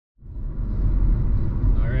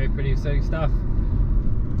exciting stuff.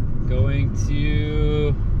 Going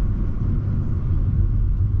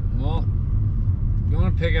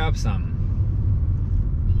to pick up something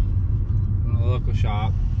from a local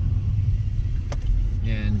shop,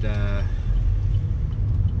 and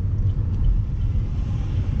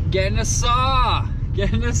getting a saw.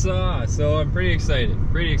 So I'm pretty excited.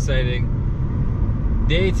 Pretty exciting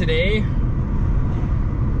day today.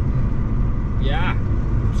 Yeah,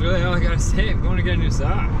 that's really all I gotta say. I'm going to get a new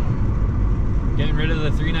saw. Getting rid of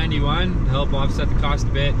the 391 to help offset the cost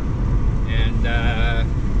a bit, and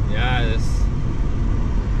yeah, this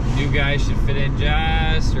new guy should fit in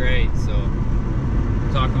just right. So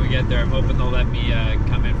talking when we get there, I'm hoping they'll let me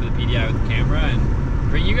come in for the PDI with the camera and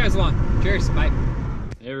bring you guys along. Cheers, bye.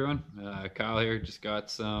 Hey everyone, Kyle here. Just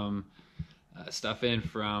got some stuff in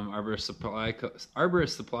from Arborist Supply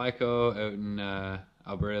Co out in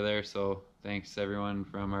Alberta there. So thanks everyone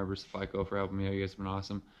from Arborist Supply Co for helping me out. You guys have been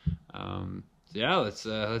awesome. So yeah, let's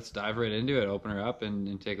dive right into it. Open her up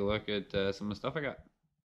and take a look at some of the stuff I got.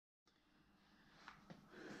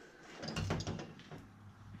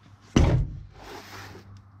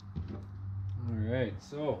 All right,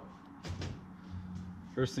 so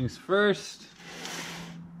first things first.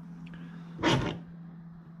 I've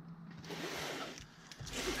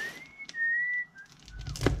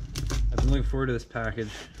been looking forward to this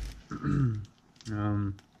package.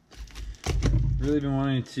 Really been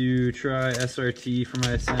wanting to try SRT for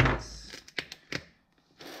my ascents.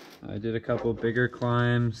 I did a couple bigger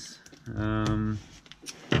climbs.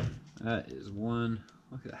 That is one.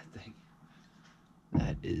 Look at that thing.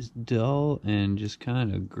 That is dull and just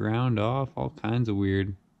kind of ground off, all kinds of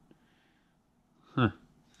weird. Huh.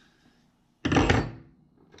 I think I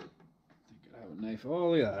have a knife. Oh,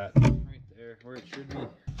 look at that. Right there, where it should be.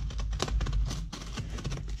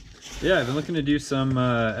 Yeah, I've been looking to do some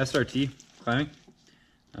SRT climbing.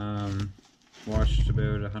 Watched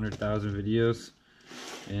about 100,000 videos,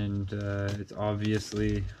 and it's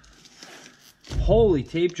obviously, holy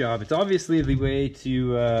tape job, it's obviously the way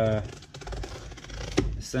to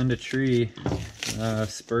ascend a tree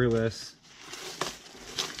spurless,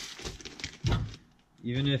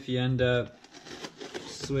 even if you end up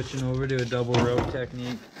switching over to a double rope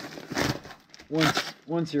technique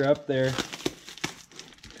once you're up there.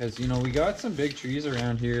 Because, you know, we got some big trees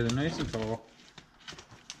around here. They're nice and tall.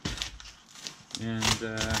 And,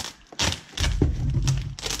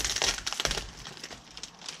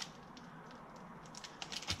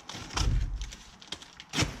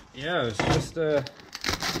 yeah, it's just,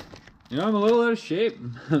 you know, I'm a little out of shape.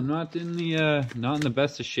 I'm not in the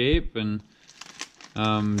best of shape, and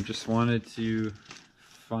just wanted to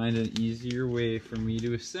find an easier way for me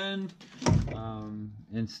to ascend,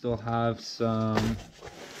 and still have some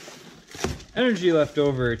energy left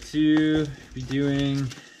over to be doing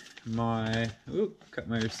my, oop, cut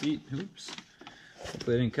my receipt, oops,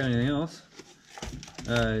 hopefully I didn't cut anything else.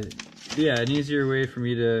 Yeah, an easier way for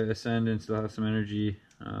me to ascend and still have some energy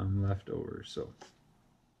left over. So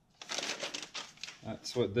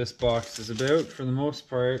that's what this box is about for the most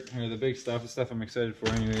part, or the big stuff, the stuff I'm excited for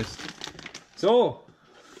anyways. So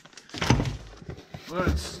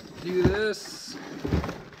let's do this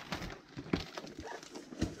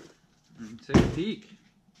and take a peek.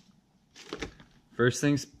 First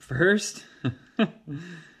things first,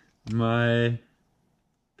 my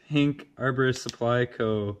pink Arborist Supply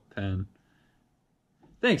Co. pen.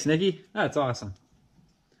 Thanks, Nikki. That's awesome.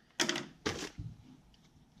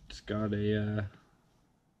 Just got a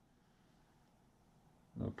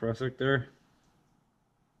little pressik there.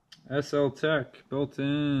 SL Tech, built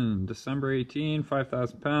in December 18,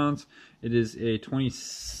 5,000 pounds. It is a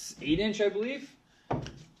 28-inch, I believe.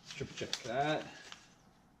 Let's triple check that.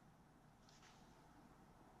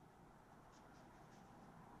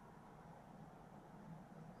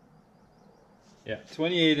 Yeah,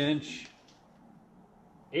 28-inch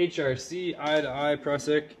HRC eye-to-eye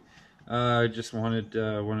pressik. I just wanted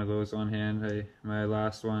one of those on hand. My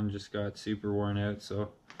last one just got super worn out,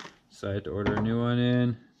 so decided to order a new one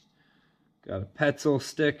in. Got a Petzl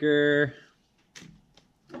sticker.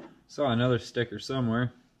 Saw another sticker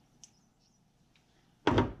somewhere.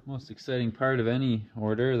 Most exciting part of any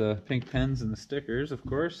order, the pink pens and the stickers, of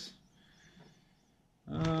course.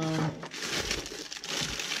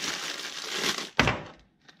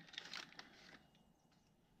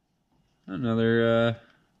 Another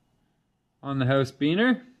on the house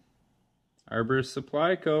beaner. Arborist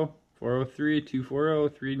Supply Co.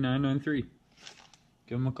 403-240-3993.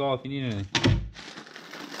 Give them a call if you need anything.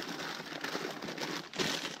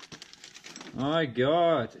 I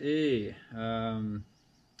got a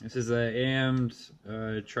this is a AM'd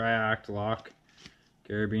tri-act lock.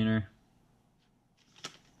 carabiner.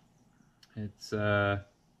 It's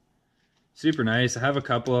super nice. I have a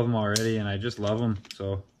couple of them already and I just love them,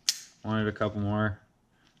 so wanted a couple more.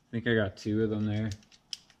 I think I got 2 of them there.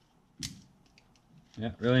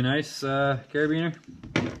 Yeah, really nice carabiner.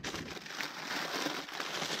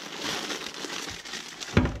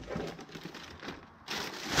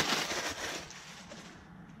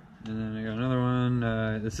 And then I got another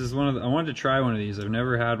one. This is one of the, I wanted to try one of these. I've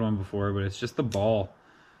never had one before, but it's just the ball.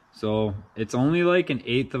 So it's only like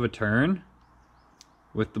 1/8 of a turn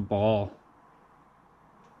with the ball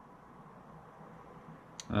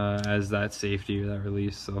as that safety or that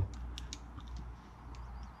release. So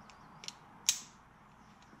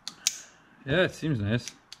yeah, it seems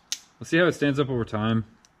nice. We'll see how it stands up over time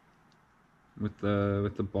with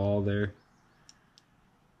the ball there.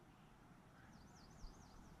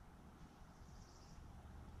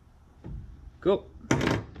 Cool.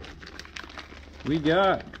 We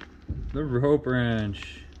got the rope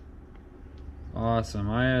wrench. Awesome.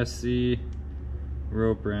 ISC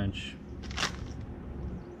rope wrench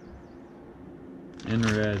in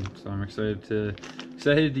red. So I'm excited to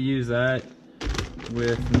use that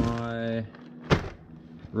with my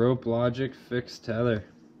Rope Logic fixed tether.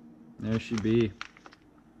 There she be.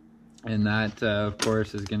 And that of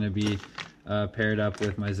course is going to be paired up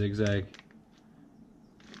with my zigzag.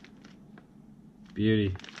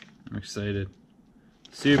 Beauty. I'm excited.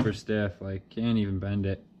 Super stiff, like can't even bend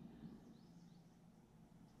it.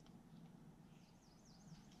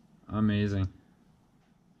 Amazing.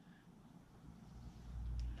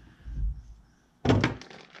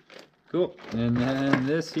 Cool. And then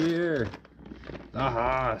this here, the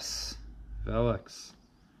HAAS Velux.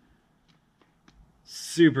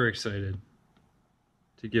 Super excited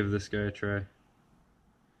to give this guy a try.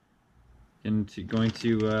 Going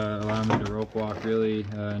to allow me to rope walk really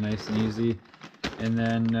nice and easy. And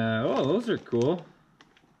then, oh, those are cool.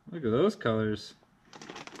 Look at those colors.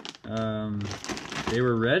 They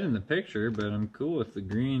were red in the picture, but I'm cool with the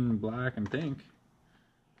green, black, and pink.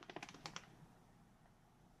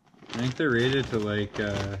 I think they're rated to like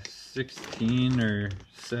 16 or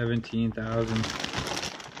 17,000.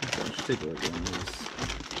 Let's take a look at these.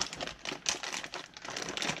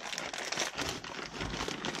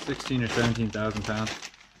 16 or 17,000 pounds.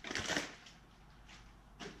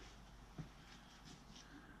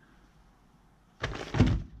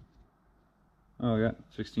 Oh, yeah,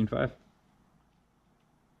 16.5.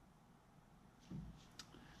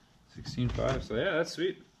 16.5, so yeah, that's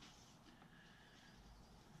sweet.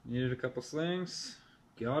 Needed a couple slings,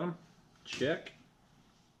 got them, check.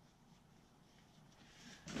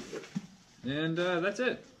 And that's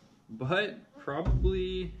it. But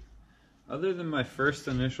probably, other than my first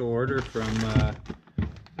initial order from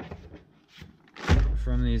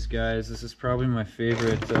these guys, this is probably my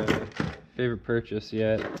favorite purchase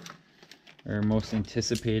yet, or most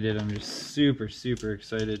anticipated. I'm just super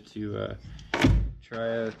excited to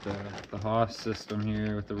try out the HAAS system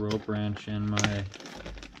here with the rope wrench and my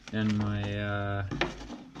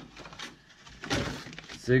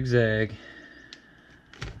zigzag.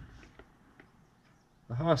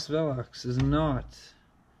 The HAAS Velux is not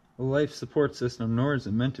a life support system, nor is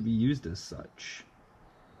it meant to be used as such.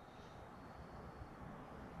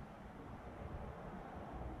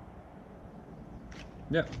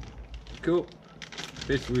 Yeah, cool.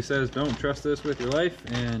 Basically says don't trust this with your life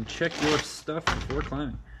and check your stuff before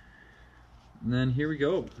climbing. And then here we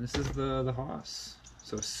go. This is the HAAS.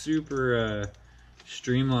 So super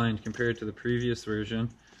streamlined compared to the previous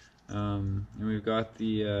version. And we've got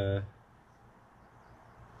the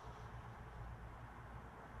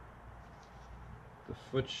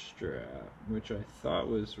foot strap, which I thought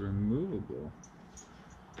was removable.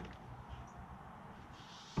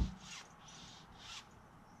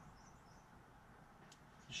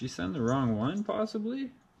 Did she send the wrong one,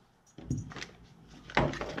 possibly?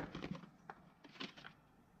 I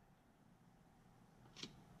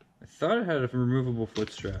thought it had a removable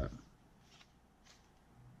foot strap.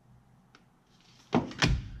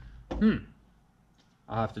 I'll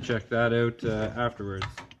have to check that out afterwards.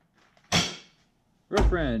 Rope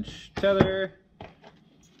wrench, tether,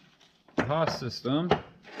 HAAS system,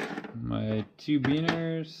 my 2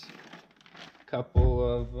 beaners,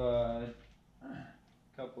 couple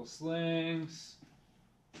slings,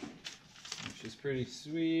 which is pretty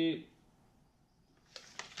sweet.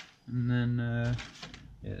 And then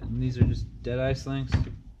yeah, and these are just dead-eye slings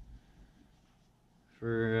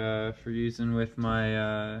for using with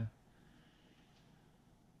my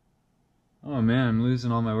oh man, I'm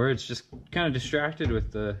losing all my words. Just kind of distracted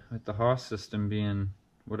with the HAAS system being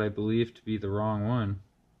what I believe to be the wrong one.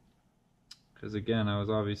 because again, I was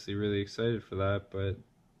obviously really excited for that, but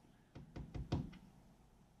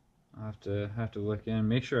I'll have to look in,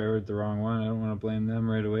 make sure I ordered the wrong one. I don't want to blame them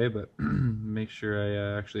right away, but make sure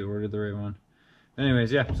I actually ordered the right one.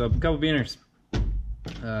 Anyways, yeah, so a couple beaners.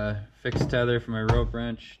 Fixed tether for my rope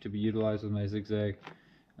wrench to be utilized with my zigzag.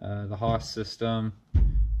 The HAAS system,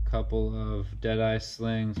 couple of Deadeye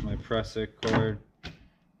slings, my pressing cord,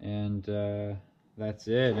 and that's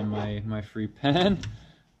it. And my free pen,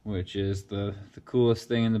 which is the coolest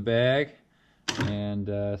thing in the bag, and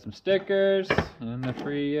some stickers, and the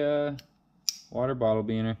free water bottle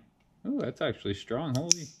beaner. Ooh, that's actually strong.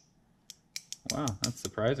 Holy, wow, that's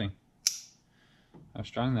surprising how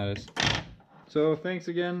strong that is. So thanks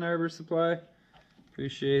again, Arbor Supply.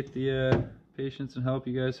 Appreciate the patience and help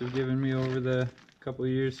you guys have given me over the couple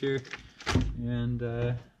of years here, and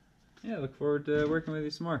yeah, look forward to working with you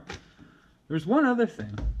some more. There's one other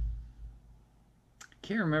thing. I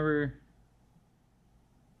can't remember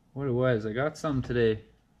what it was. I got something today.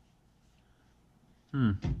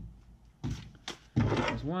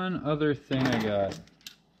 There's one other thing I got.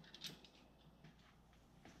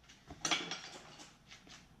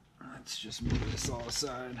 Let's just move this all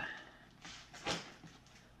aside.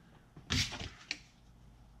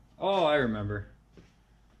 Oh, I remember.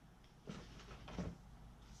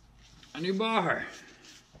 A new bar.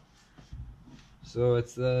 So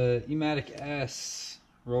it's the E-Matic S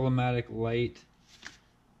Roll-O-Matic Lite.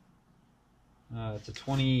 It's a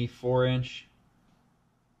 24-inch.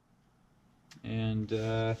 And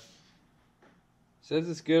says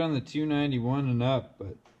it's good on the 291 and up,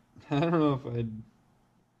 but I don't know if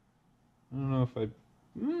I'd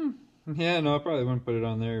yeah, no, I probably wouldn't put it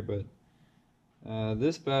on there, but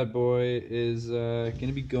this bad boy is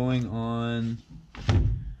gonna be going on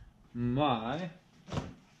my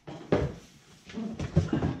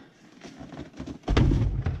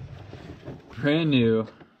brand new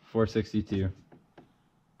 462.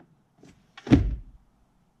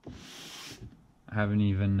 I haven't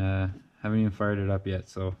even fired it up yet,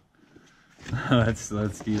 so let's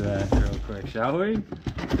do that real quick, shall we?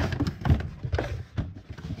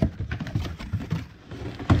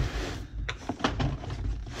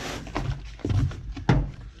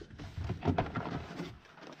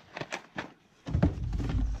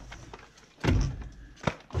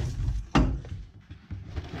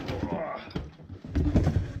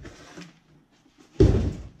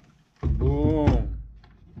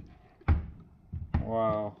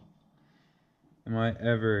 Wow. Am I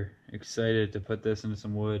ever excited to put this into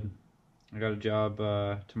some wood. I got a job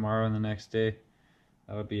tomorrow and the next day.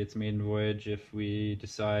 That'll be its maiden voyage if we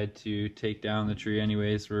decide to take down the tree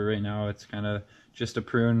anyways, where right now it's kind of just a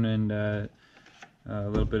prune and a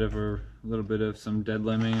little bit of some dead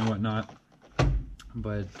limbing and whatnot.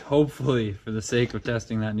 But hopefully, for the sake of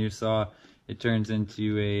testing that new saw, it turns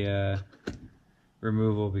into a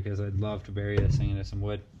removal, because I'd love to bury this thing into some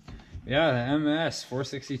wood. Yeah, the MS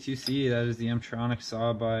 462C, that is the M-Tronic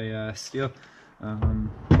saw by Steel. Looking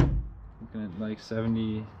at like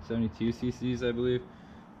 72 cc's, I believe.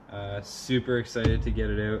 Super excited to get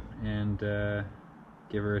it out and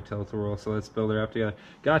give her a tilt-a-whirl. So let's build her up together.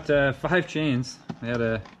 Got 5 chains.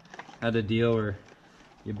 I had a deal where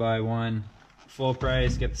you buy one full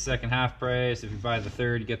price, get the second half price. If you buy the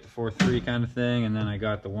third, you get the fourth free kind of thing. And then I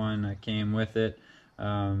got the one that came with it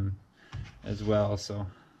as well. So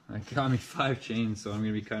that got me 5 chains. So I'm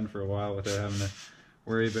gonna be cutting for a while without having to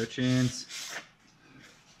worry about chains.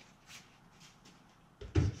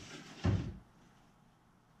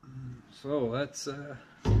 So let's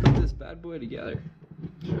put this bad boy together,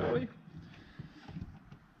 shall we?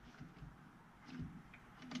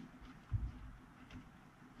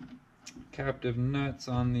 Captive nuts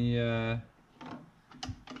on the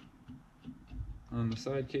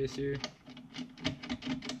side case here.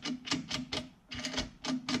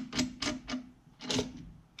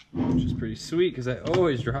 Which is pretty sweet because I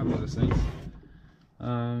always drop those things.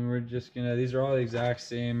 We're just gonna, these are all the exact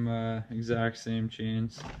same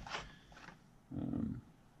chains.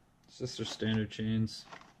 It's just their standard chains.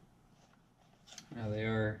 Now they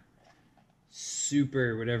are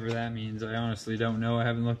super, whatever that means. I honestly don't know. I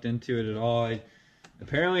haven't looked into it at all.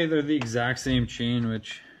 Apparently they're the exact same chain,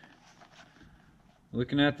 which,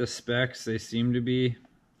 looking at the specs, they seem to be.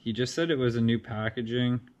 He just said it was a new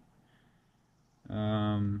packaging.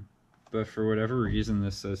 But for whatever reason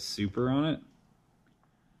this says super on it.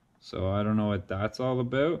 So I don't know what that's all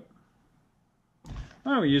about.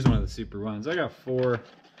 Why don't we use one of the super ones? I got four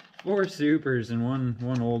supers and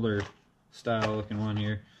one older style looking one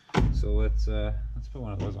here. So let's put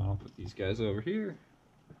one of those on. I'll put these guys over here.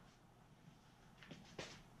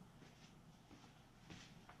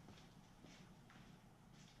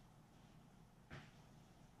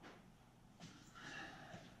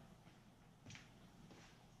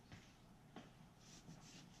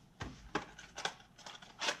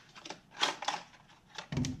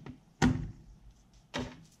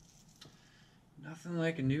 Nothing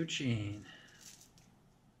like a new chain.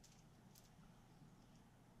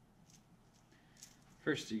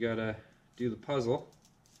 First you gotta do the puzzle.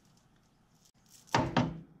 Yeah,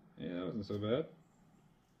 that wasn't so bad.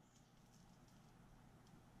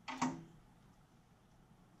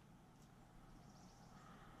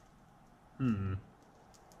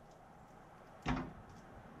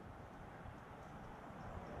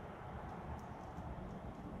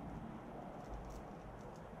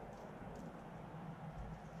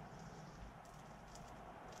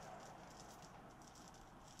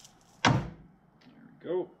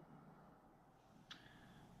 Go.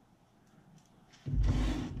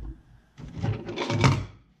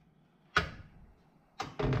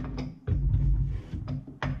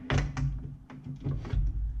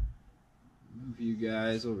 Move you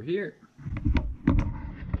guys over here.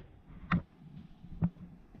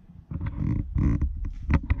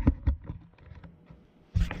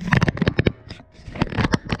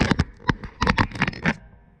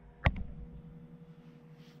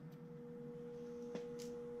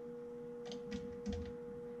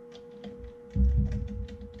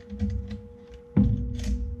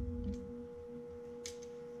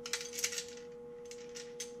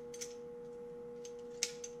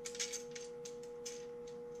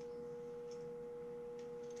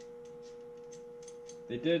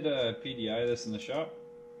 They did PDI this in the shop,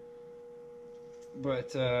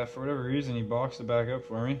 but for whatever reason he boxed it back up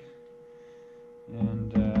for me,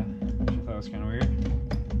 and which I thought was kind of weird.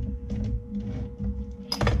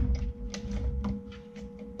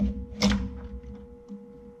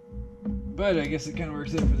 But I guess it kind of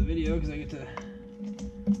works out for the video because I get to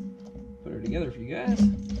put her together for you guys.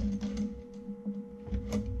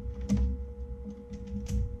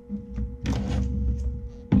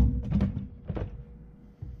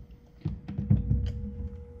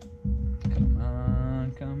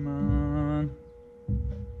 Come on.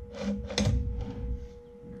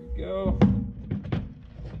 There we go.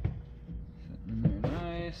 Sitting there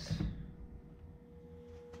nice.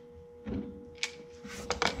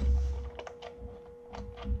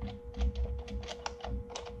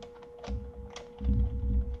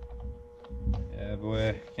 Yeah, boy,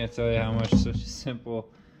 I can't tell you how much such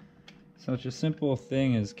a simple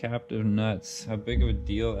thing as captive nuts, how big of a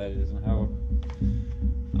deal that is, and how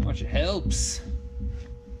much it helps.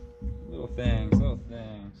 Little things.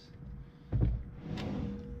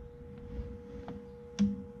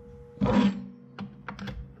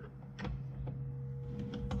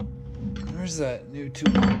 Where's that new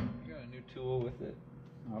tool? I got a new tool with it,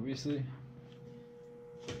 obviously.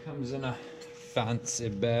 It comes in a fancy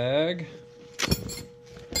bag,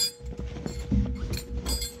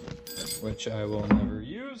 which I will never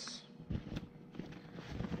use,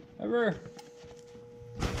 ever.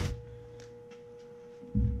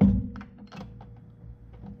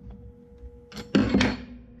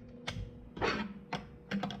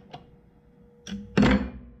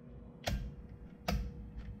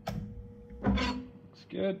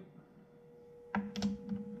 Good.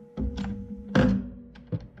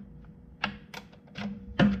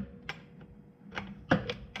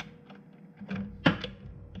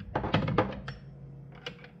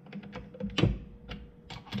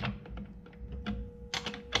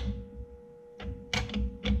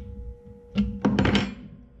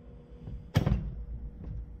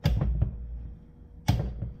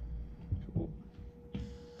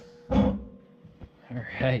 Cool. All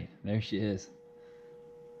right, there she is.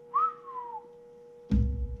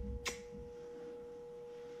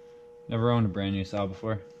 Never owned a brand new saw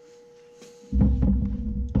before.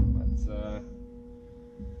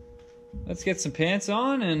 Let's get some pants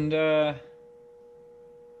on and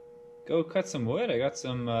go cut some wood. I got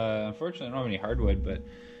some. Unfortunately, I don't have any hardwood, but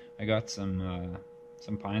I got some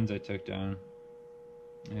pines I took down,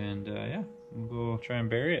 and yeah, we'll go try and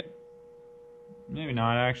bury it. Maybe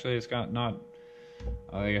not actually. It's got not.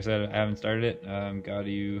 Like I said, I haven't started it. Got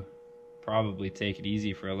to probably take it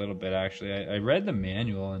easy for a little bit. Actually, I read the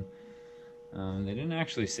manual and. They didn't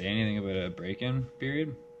actually say anything about a break-in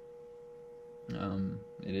period.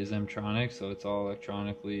 It is M-tronic, so it's all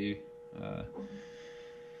electronically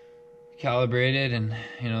calibrated, and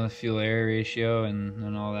you know, the fuel-air ratio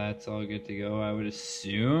and all that's all good to go, I would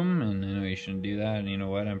assume. And I know you shouldn't do that, and you know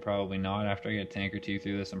what, I'm probably not. After I get a tank or two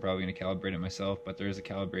through this, I'm probably going to calibrate it myself, but there is a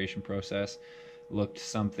calibration process. Looked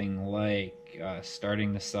something like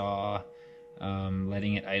starting the saw,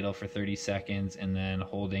 letting it idle for 30 seconds and then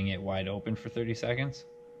holding it wide open for 30 seconds,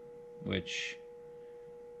 which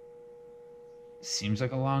seems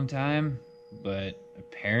like a long time, but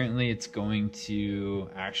apparently it's going to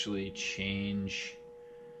actually change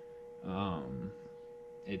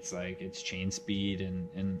it's like it's chain speed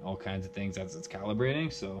and all kinds of things as it's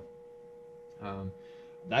calibrating. So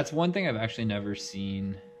that's one thing I've actually never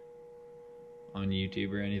seen on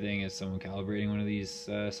YouTube or anything, is someone calibrating one of these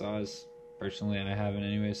saws. Personally, I haven't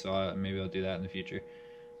anyway, so maybe I'll do that in the future.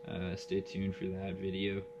 Stay tuned for that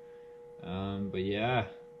video. But yeah,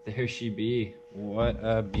 there she be. What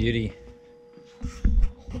a beauty.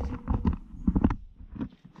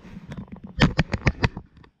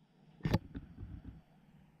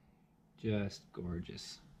 Just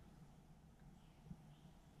gorgeous.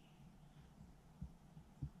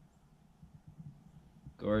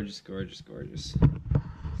 Gorgeous, gorgeous, gorgeous.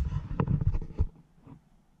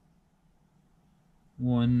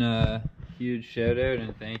 One huge shout out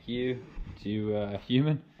and thank you to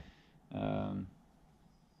Human.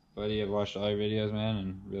 Buddy, I've watched all your videos, man,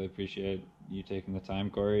 and really appreciate you taking the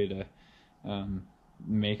time, Corey, to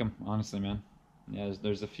make them, honestly, man. Yeah,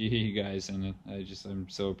 there's a few of you guys, and I'm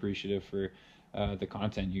so appreciative for the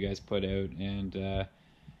content you guys put out, and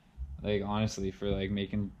like, honestly, for like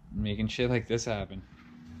making shit like this happen.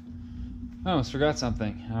 I almost forgot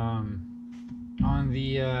something. On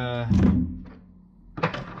the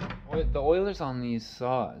oilers on these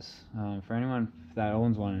saws, for anyone that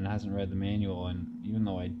owns one and hasn't read the manual, and even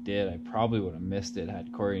though I did, I probably would have missed it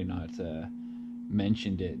had Corey not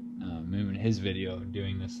mentioned it in his video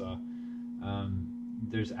doing this saw.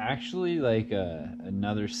 There's actually like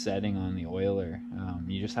another setting on the oiler.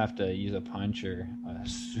 You just have to use a punch or a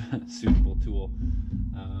suitable tool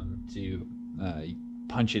to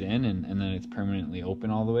punch it in, and then it's permanently open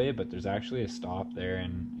all the way. But there's actually a stop there,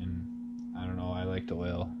 and I don't know, I like to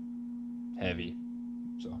oil heavy,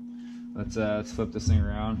 so let's flip this thing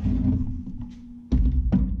around.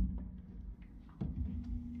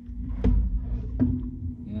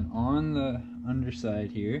 And on the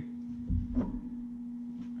underside here,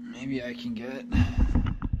 maybe I can get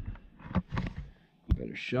a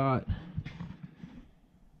better shot.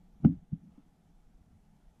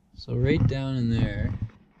 So right down in there,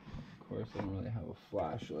 of course I don't really have a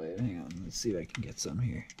flashlight. Hang on, let's see if I can get some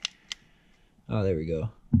here. Oh, there we go.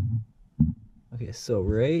 Okay, so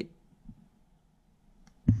right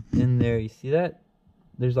in there, you see that?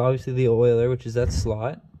 There's obviously the oiler, which is that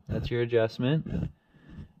slot. That's your adjustment.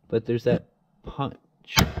 But there's that punch.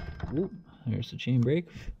 Ooh, there's the chain brake.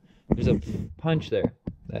 There's a punch there.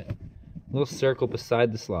 That little circle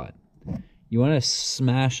beside the slot. You want to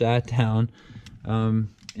smash that down. And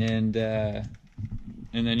then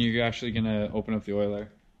you're actually going to open up the oiler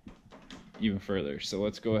even further. So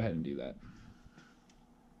let's go ahead and do that.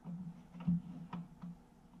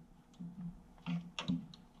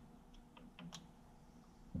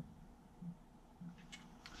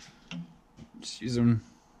 Just using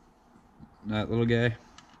that little guy.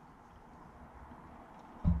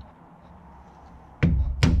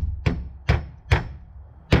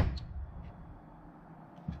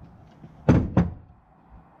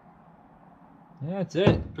 Yeah, that's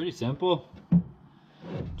it. Pretty simple.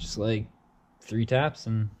 Just like 3 taps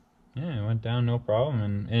and yeah, it went down no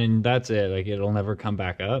problem, and that's it. Like, it'll never come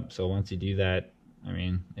back up. So once you do that, I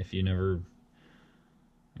mean, if you never,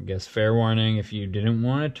 I guess fair warning, if you didn't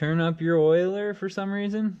want to turn up your oiler for some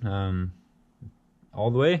reason, all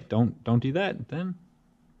the way, don't do that then.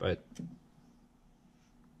 But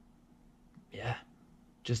yeah,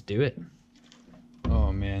 just do it.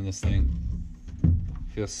 Oh man, this thing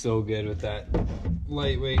feels so good with that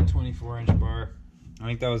lightweight 24-inch bar. I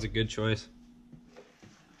think that was a good choice.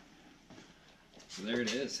 So there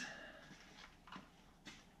it is.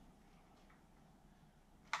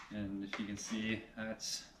 And if you can see,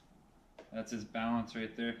 that's his balance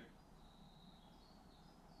right there.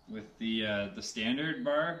 With the standard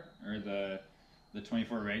bar, or the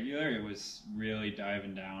 24 regular, it was really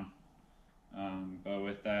diving down. But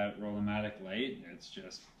with that Rollomatic light, it's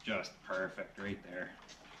just perfect right there.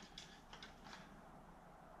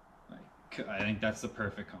 Like, I think that's the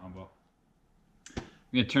perfect combo.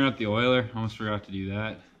 I'm gonna turn up the oiler. Almost forgot to do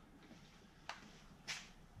that.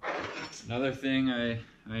 Another thing I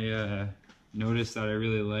noticed that I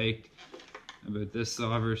really liked about this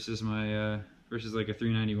saw versus my versus like a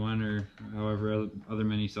 391 or however other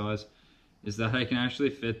many saws, is that I can actually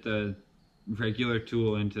fit the regular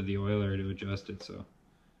tool into the oiler to adjust it. So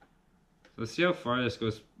let's see how far this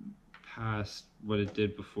goes past what it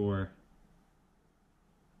did before.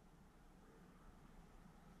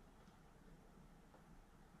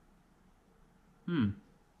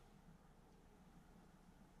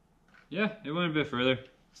 Yeah, it went a bit further.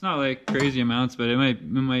 It's not like crazy amounts, but it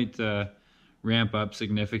might ramp up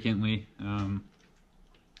significantly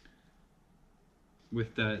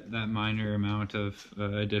with that minor amount of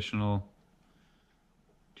additional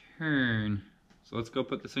turn. So let's go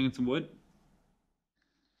put this thing in some wood.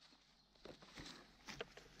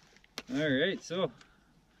 Alright, so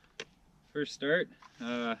first start,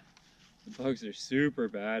 the bugs are super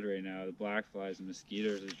bad right now. The black flies and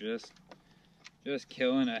mosquitoes are just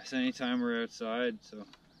killing us anytime we're outside, so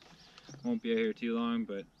won't be out here too long,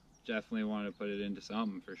 but definitely want to put it into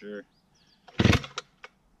something for sure.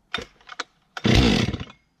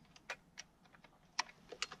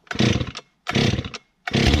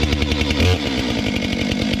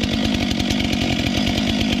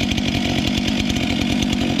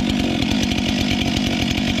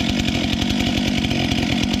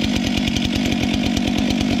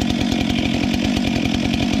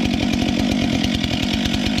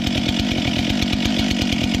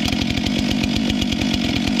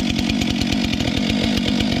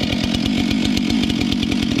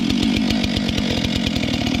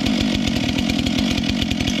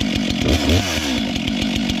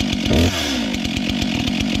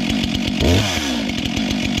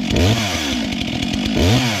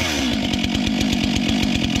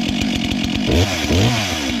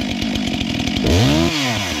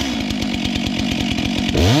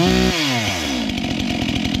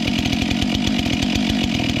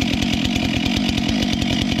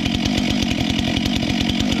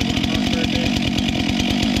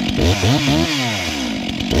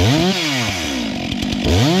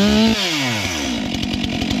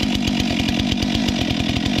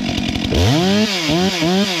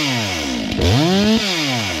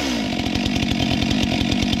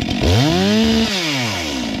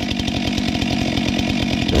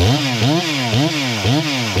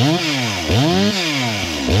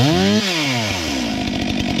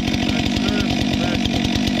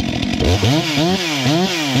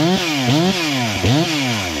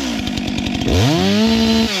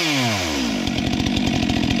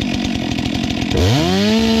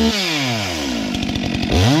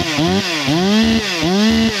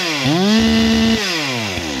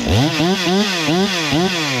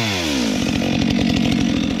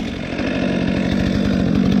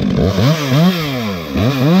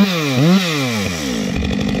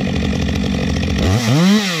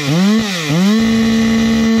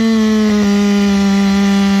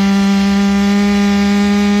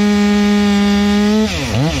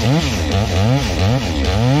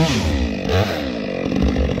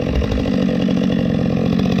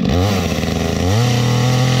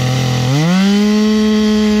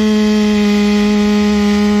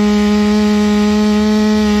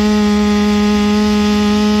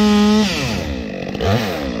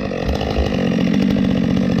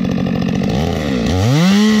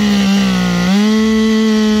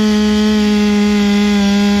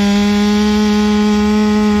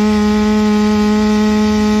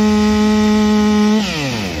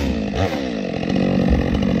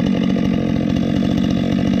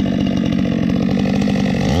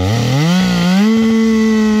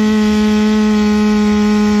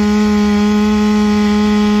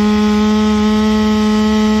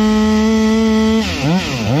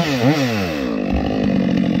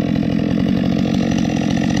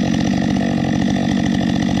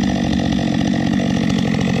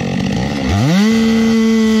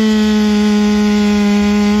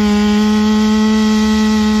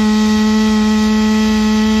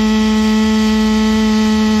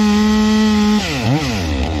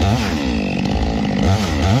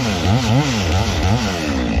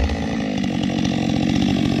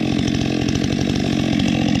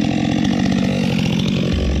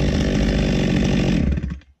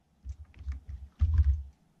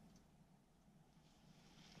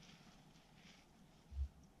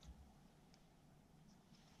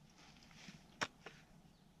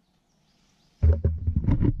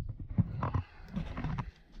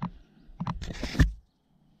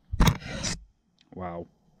 Wow.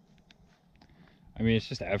 I mean, it's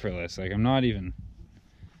just effortless. Like, I'm not even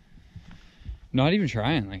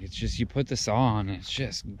trying. Like, it's just, you put the saw on and it's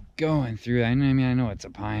just going through. I mean, I know it's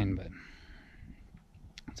a pine, but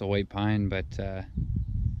it's a white pine, but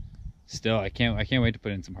still, I can't wait to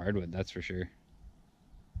put in some hardwood, that's for sure.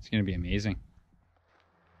 It's gonna be amazing.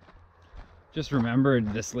 Just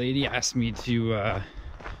remembered, this lady asked me to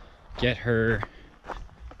get her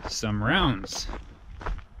some rounds.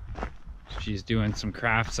 She's doing some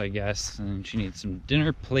crafts, I guess, and she needs some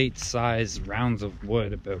dinner plate size rounds of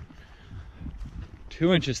wood, about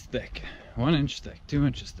 2 inches thick, 1 inch thick, 2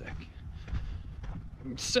 inches thick.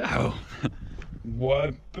 So,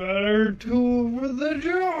 what better tool for the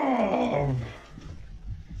job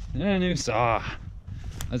than a new saw?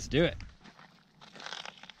 Let's do it.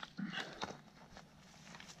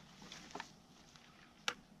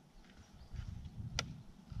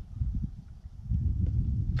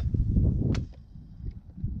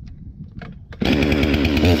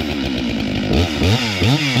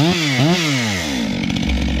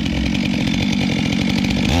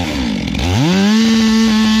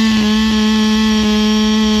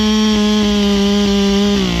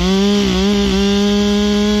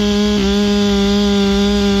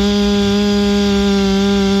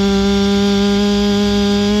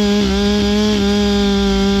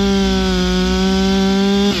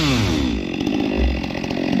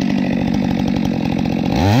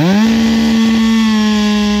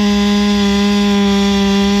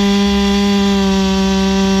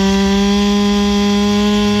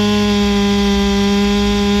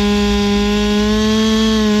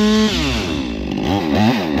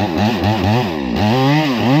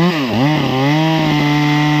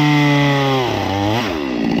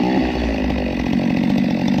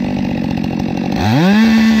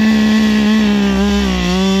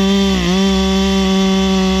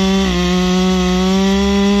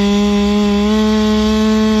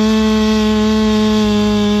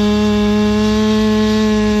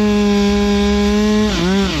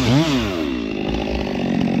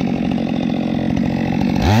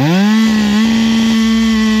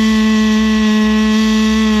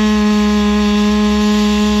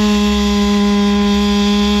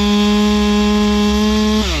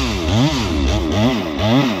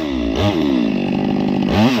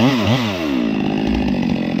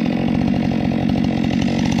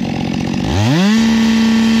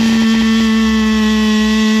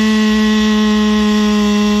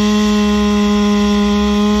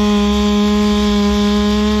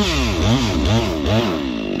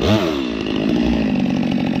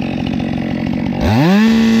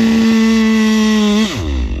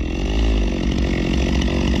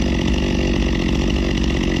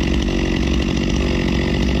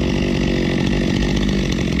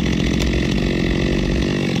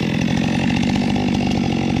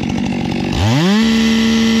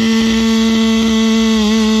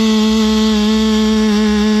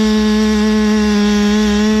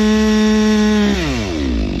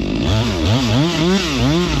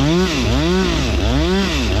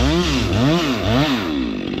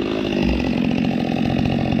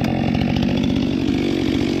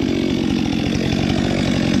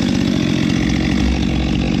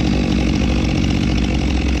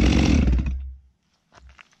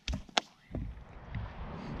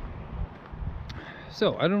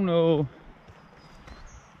 So I don't know,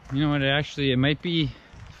 you know what, it might be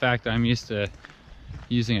the fact that I'm used to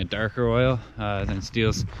using a darker oil than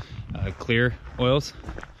Steel's clear oils.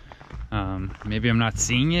 Maybe I'm not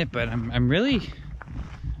seeing it, but I'm really,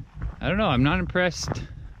 I don't know, I'm not impressed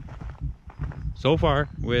so far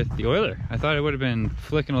with the oiler. I thought it would have been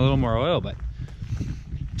flicking a little more oil, but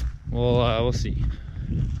we'll see.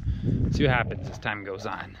 See what happens as time goes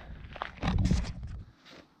on.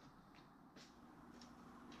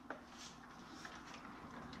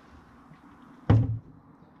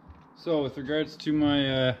 So with regards to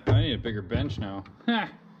my, I need a bigger bench now. Let's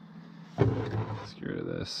get rid of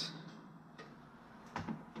this.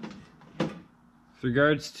 With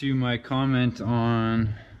regards to my comment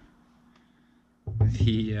on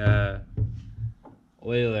the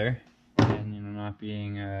oiler and, you know, not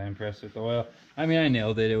being impressed with the oil, I mean, I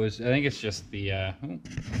nailed it. I think it's just the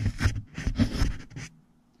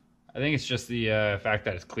fact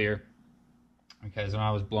that it's clear, because when I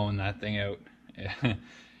was blowing that thing out,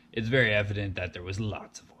 it's very evident that there was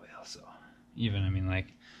lots of oil. So even, I mean, like,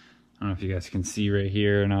 I don't know if you guys can see right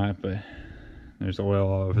here or not, but there's oil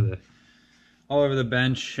all over the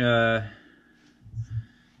bench,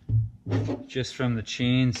 just from the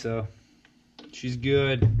chain. So she's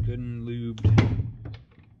good and lubed.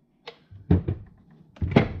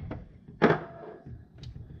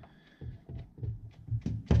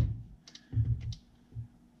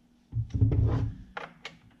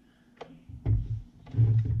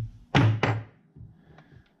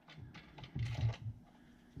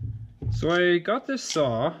 So I got this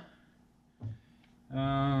saw,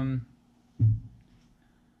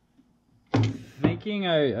 thinking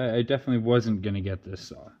I definitely wasn't gonna get this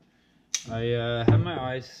saw. I had my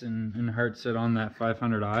eyes and heart set on that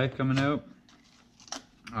 500i coming out.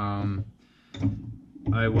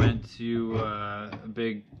 I went to a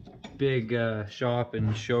big shop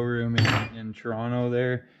and showroom in Toronto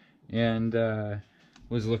there, and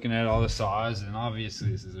was looking at all the saws, and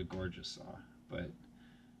obviously this is a gorgeous saw, but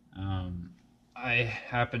I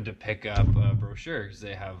happened to pick up a brochure because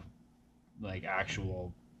they have like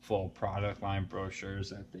actual full product line brochures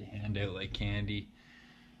that they hand out like candy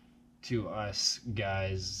to us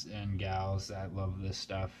guys and gals that love this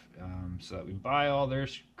stuff, so that we buy all their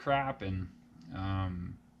crap. And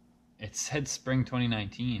it said spring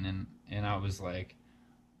 2019, and I was like,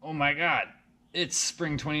 oh my god, it's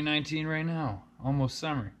spring 2019 right now, almost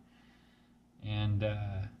summer. And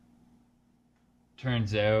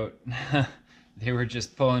turns out they were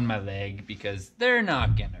just pulling my leg, because they're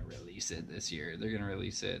not gonna release it this year. They're gonna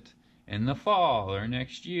release it in the fall or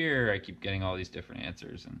next year. I keep getting all these different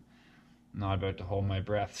answers, and I'm not about to hold my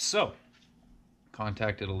breath. So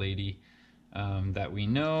contacted a lady that we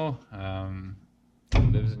know,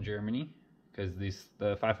 lives in Germany, because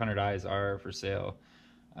the 500i's are for sale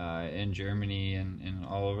in Germany and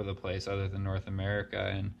all over the place other than North America.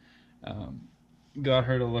 And got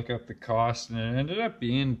her to look up the cost, and it ended up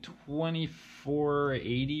being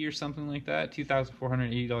 $2,480 or something like that,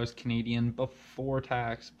 $2,480 Canadian before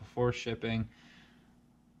tax, before shipping.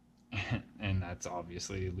 And that's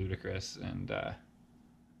obviously ludicrous, and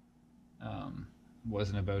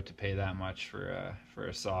wasn't about to pay that much for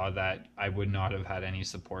a saw that I would not have had any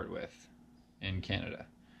support with in Canada.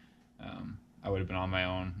 I would have been on my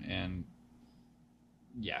own, and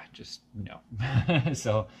yeah, just no.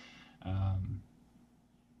 So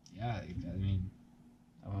yeah, I mean,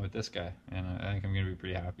 I went with this guy, and I think I'm gonna be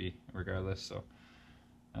pretty happy regardless. So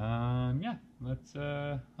yeah,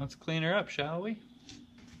 let's clean her up, shall we?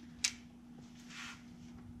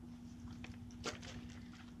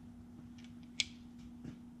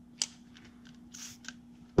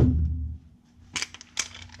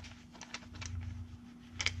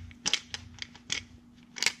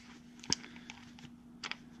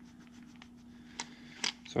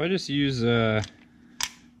 So I just use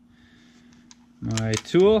my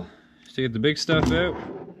tool to get the big stuff out.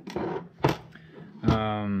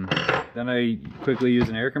 Then I quickly use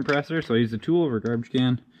an air compressor, so I use the tool over a garbage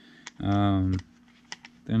can. Then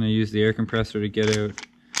I use the air compressor to get out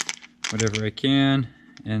whatever I can,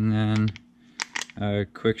 and then a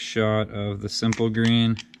quick shot of the simple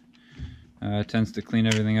green. Tends to clean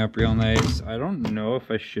everything up real nice. I don't know if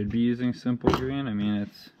I should be using simple green. I mean,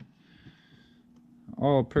 it's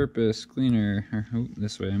all-purpose cleaner, or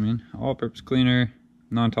this way I mean, all-purpose cleaner,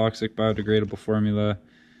 non-toxic, biodegradable formula.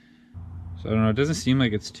 So I don't know, it doesn't seem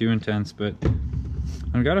like it's too intense, but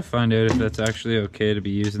I've got to find out if that's actually okay to be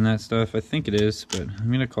using that stuff. I think it is, but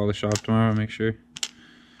I'm gonna call the shop tomorrow and make sure.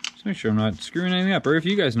 Just make sure I'm not screwing anything up, or if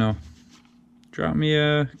you guys know, drop me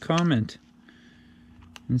a comment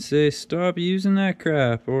and say stop using that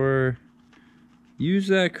crap, or use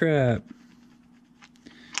that crap.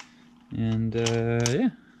 And yeah,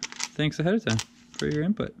 thanks ahead of time for your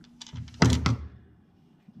input.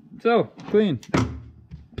 So, clean.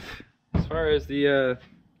 As far as the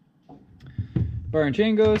bar and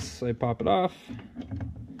chain goes, I pop it off.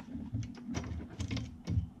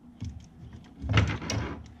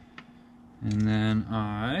 And then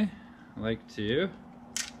I like to,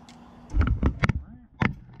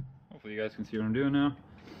 hopefully you guys can see what I'm doing now.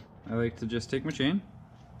 I like to just take my chain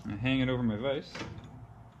and hang it over my vise.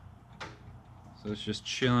 So it's just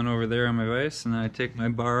chilling over there on my vise, and then I take my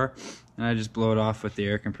bar and I just blow it off with the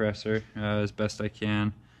air compressor as best I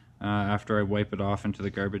can after I wipe it off into the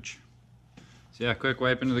garbage. So yeah, quick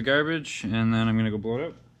wipe into the garbage, and then I'm gonna go blow it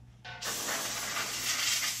out.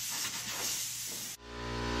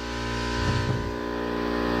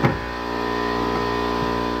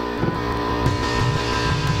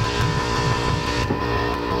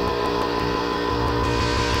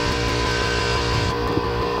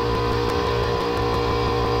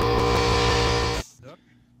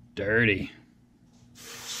 Dirty.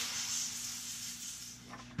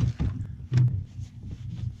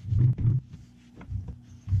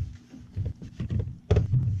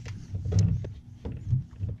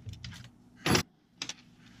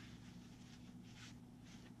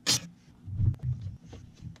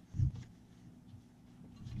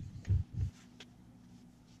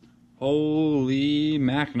 Holy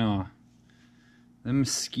Mackinaw. Them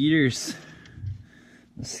mosquitoes.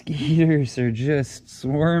 Mosquitoes are just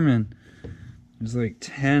swarming. There's like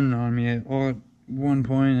 10 on me at one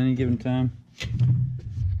point at any given time.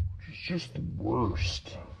 It's just the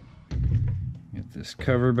worst. Get this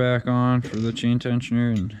cover back on for the chain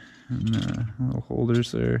tensioner and little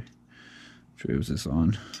holders there. Which way was this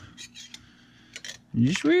on?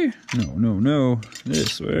 This way? No.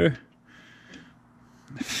 This way.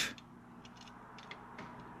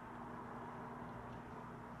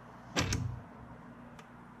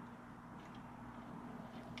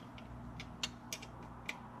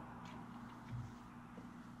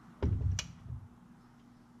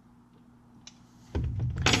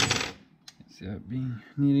 That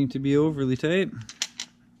needing to be overly tight.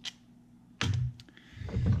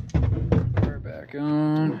 Bar back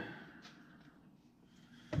on.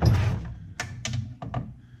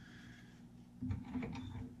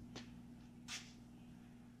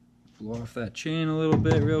 Blow off that chain a little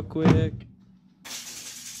bit real quick.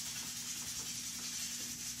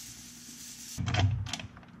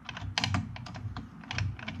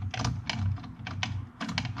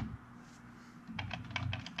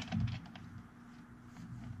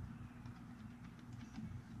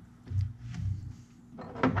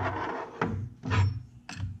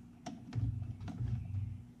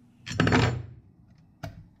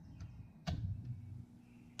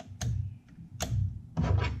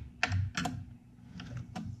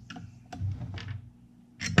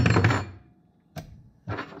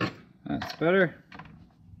 That's better.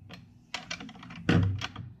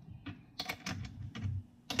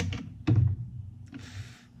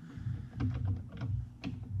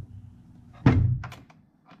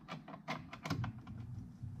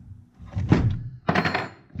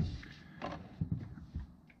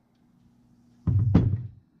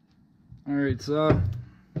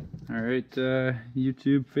 Alright,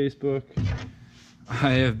 YouTube, Facebook.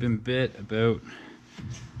 I have been bit about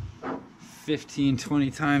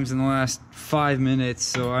 15-20 times in the last 5 minutes,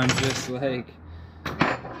 so I'm just like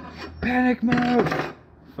panic mode,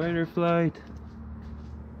 fight or flight,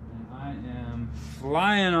 and I am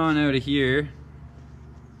flying on out of here.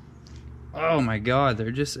 Oh my god,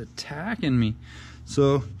 they're just attacking me.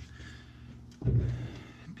 So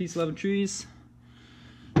peace, love, and trees.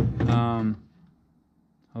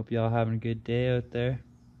 Hope y'all having a good day out there,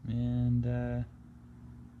 and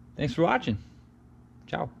thanks for watching.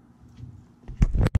 Ciao.